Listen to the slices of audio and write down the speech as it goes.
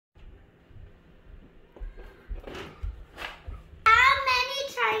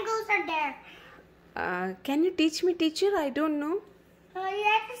are there? Can you teach me, teacher? I don't know. You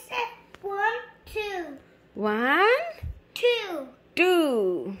have to say 1, 2. 1, 2.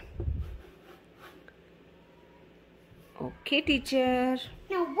 2. Okay, teacher.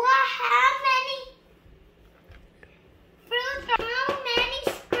 Now what? How many fruits or how many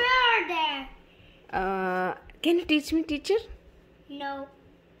squares are there? Can you teach me, teacher? No.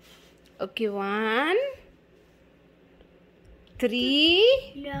 Okay, 1,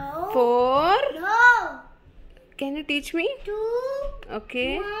 3, No. 4. No. Can you teach me? 2.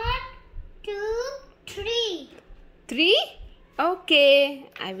 Okay. 1, 2, 3. 3? Okay,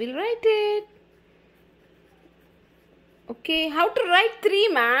 I will write it. Okay, how to write 3,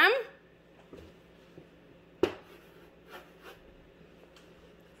 ma'am?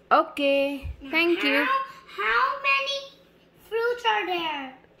 Okay, thank you. How many fruits are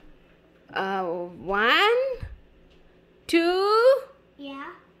there? 1, 2,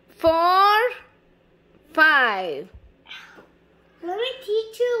 Yeah. 4, 5. Let me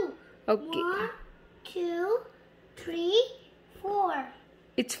teach you. Okay. 1, 2, 3, 4.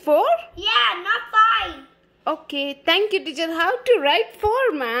 It's 4? Yeah, not 5. Okay, thank you, teacher. How to write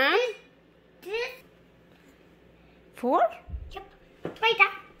 4, ma'am? This. 4? Yep. Right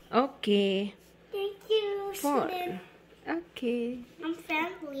that. Okay. Thank you, 4. student. Okay. I'm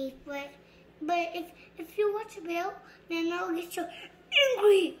family, but if you watch a video, then I'll get so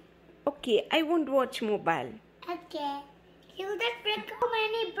angry. Okay, I won't watch mobile. Okay. You just pick how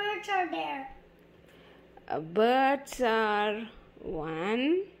many birds are there? Birds are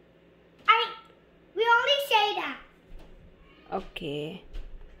 1. We only say that. Okay.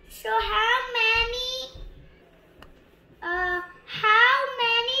 So how many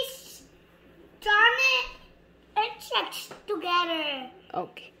insects together?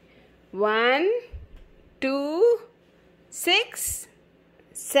 Okay. 1, 2, 6,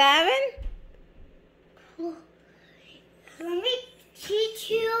 7. Let me teach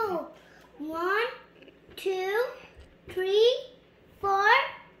you. 1, 2, 3, 4,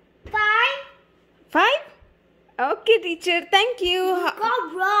 5. 5? Okay, teacher. Thank you. You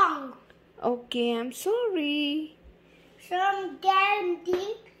got wrong. Okay, I'm sorry. So I'm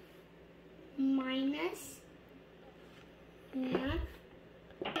getting minus 1.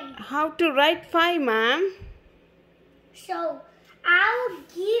 How to write 5, ma'am? So I'll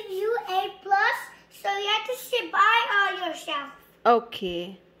give you A plus. So you have to sit by all yourself.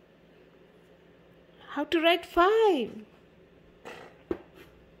 Okay. How to write 5?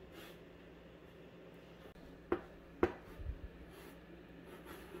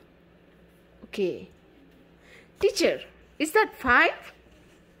 Okay. Teacher, is that 5?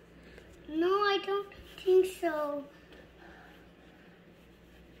 No, I don't think so.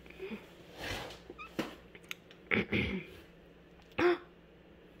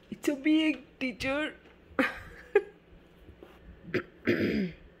 It's a big, teacher.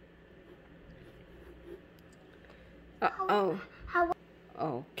 Oh.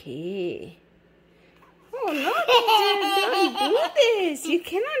 Okay. Oh no, teacher, don't do this. You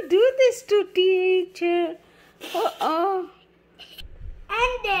cannot do this to teacher. Oh.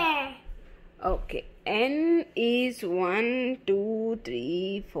 And there. Okay. N is 1, 2,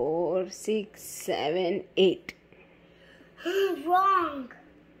 3, 4, 6, 7, 8. Wrong.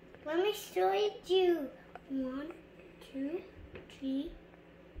 Let me show it you. 1, 2, 3,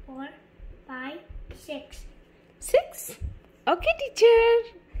 4, 5, 6. 6? Okay,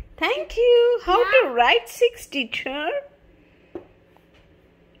 teacher. Thank you. How to write 6, teacher?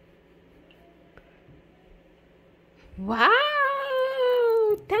 Wow.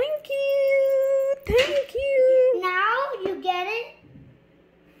 Thank you. Thank you. Now you get it.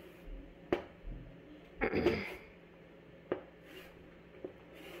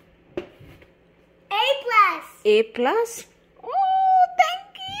 A plus. A plus? Oh,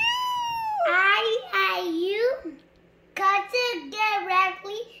 thank you. You got it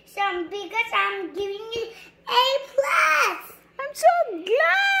directly. So because I'm giving you A plus. I'm so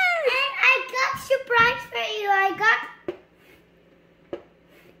glad. And I got surprise for you. I got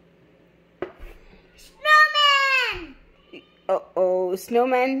snowman. Oh,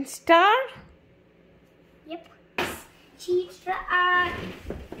 snowman star? Yep. Teacher,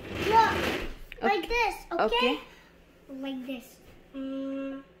 look, like this, okay? Like this.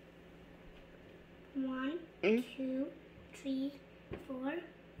 1, 2, 3, 4,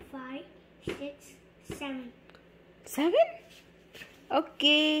 5, 6, 7. 7?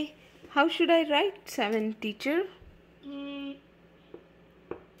 Okay. How should I write 7, teacher?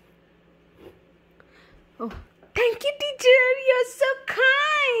 Oh, thank you, teacher. You're so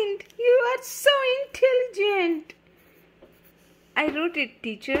kind. You are so intelligent. I wrote it,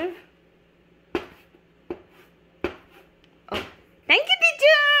 teacher. Oh, thank you,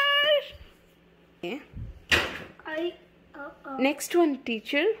 teacher. Okay. Next one,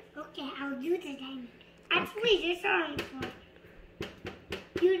 teacher. Okay, I'll do the then. Actually, this one.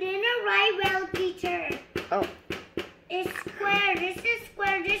 You didn't write well, teacher. Oh. It's square. This is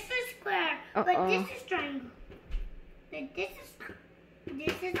square. This is square. But this is triangle. But this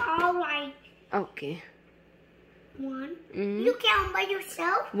is all right. Okay. One. You count by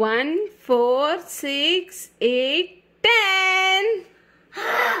yourself. 1, 4, 6, 8, 10.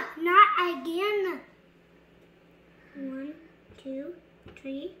 Not again. 1, 2,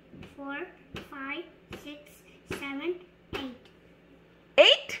 3, 4, 5, 6, 7, 8.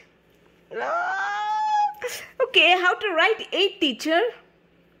 8? Okay, how to write 8, teacher?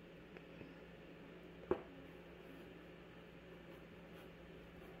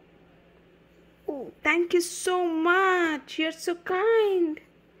 Oh, thank you so much. You're so kind.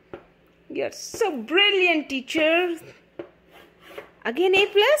 You're so brilliant, teacher. Again, A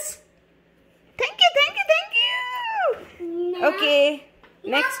plus? Thank you, thank you, thank you. No. Okay,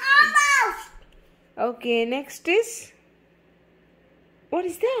 next. Almost. Okay, next is. What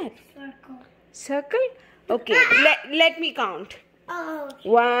is that? Circle. Circle? Okay, let me count. Oh.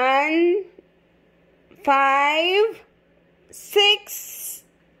 1, 5, 6,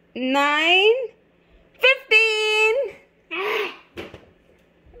 9, 15.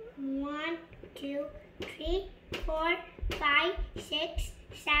 1, 2, 3, 4, 5, 6,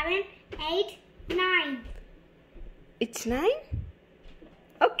 7, 8, 9. It's 9?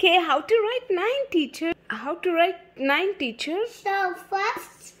 Okay, how to write 9, teacher? How to write 9, teacher? So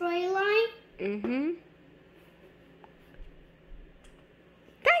first straight line.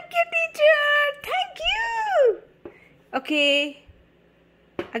 Thank you, teacher. Thank you. Okay.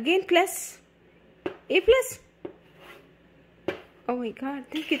 Again, plus. A plus. Oh my God.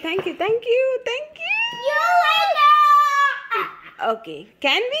 Thank you, thank you, thank you, thank you. You're welcome. Okay.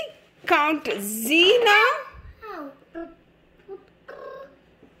 Can we count Z now? Oh.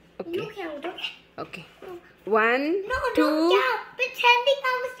 Okay. You count, okay? Okay. 1, No, 2. don't count. Pretending I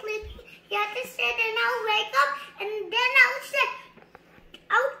was sleeping. You have to sit and I'll wake up and then I'll say,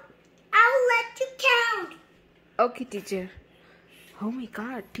 I'll let you count. Okay, teacher. Oh my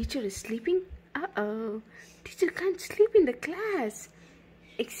God, teacher is sleeping? Uh-oh. Teacher can't sleep in the class.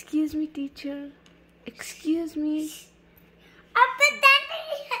 Excuse me, teacher. Excuse me. I'm pretending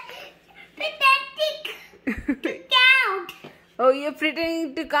to count. Oh, you're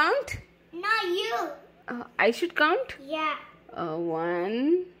pretending to count? Not you. I should count? Yeah.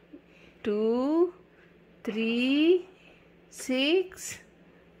 1, 2, 3, 6,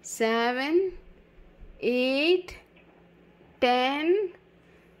 7, 8, 10,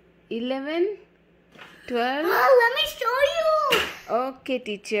 11, 12. Oh, let me show you. Okay,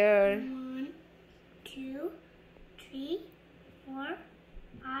 teacher. 1, 2, 3, 4,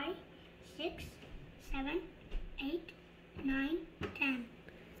 5, 6, 7, 8, 9, 10.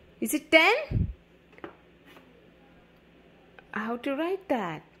 Is it 10? How to write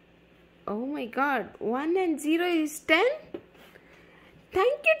that? Oh my God. 1 and 0 is 10?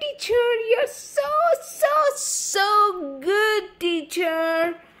 Thank you, teacher. You're so good,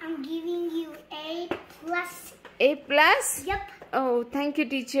 teacher. I'm giving you A plus. A plus? Yep. Oh, thank you,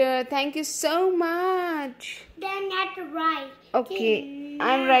 teacher. Thank you so much. Then you have to write. Okay,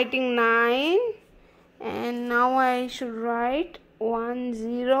 I'm writing 9. And now I should write 1,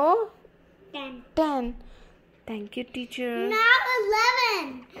 0, 10. Thank you, teacher. Now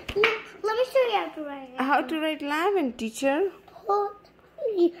 11. Let me show you how to write it. How to write 11, teacher?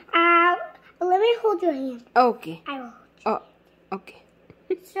 Let me hold your hand. Okay. I will. Oh, okay.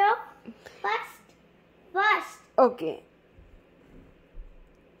 So, first. Okay.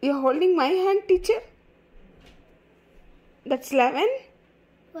 You're holding my hand, teacher? That's 11?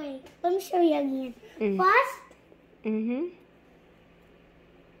 Wait, let me show you again. First.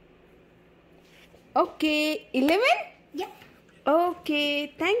 Okay, 11? Yep.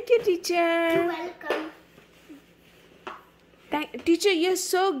 Okay, thank you, teacher. You're welcome. Teacher, you're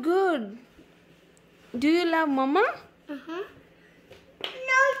so good. Do you love Mama? No,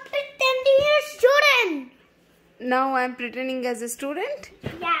 pretending you're a student. Now I'm pretending as a student?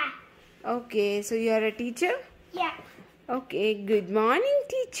 Yeah. Okay, so you are a teacher? Yeah. Okay, good morning,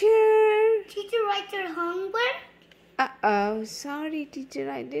 teacher. Teacher writes your homework? Uh-oh, sorry, teacher,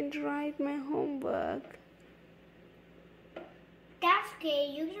 I didn't write my homework. That's okay,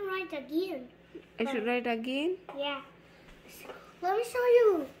 you can write again. I should write again? Yeah. Let me show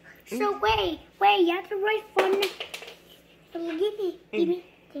you. So wait, you have to write fun. Give me.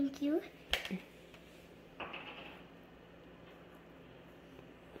 Thank you.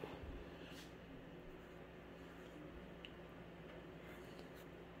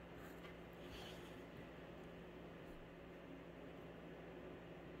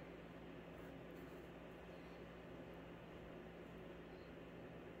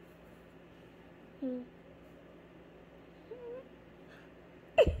 Done.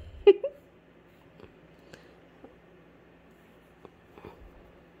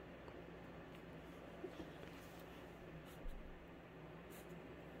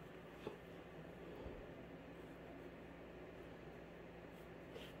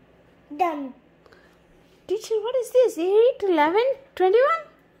 Teacher, what is this? 8, 11, 21?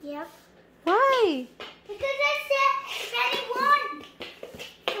 Yep. Why? Because I said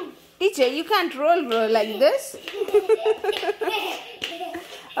 21. Teacher, you can't roll like this.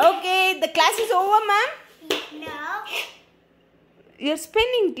 Okay, the class is over, ma'am. No. You're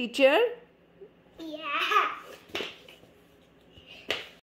spinning, teacher. Yeah.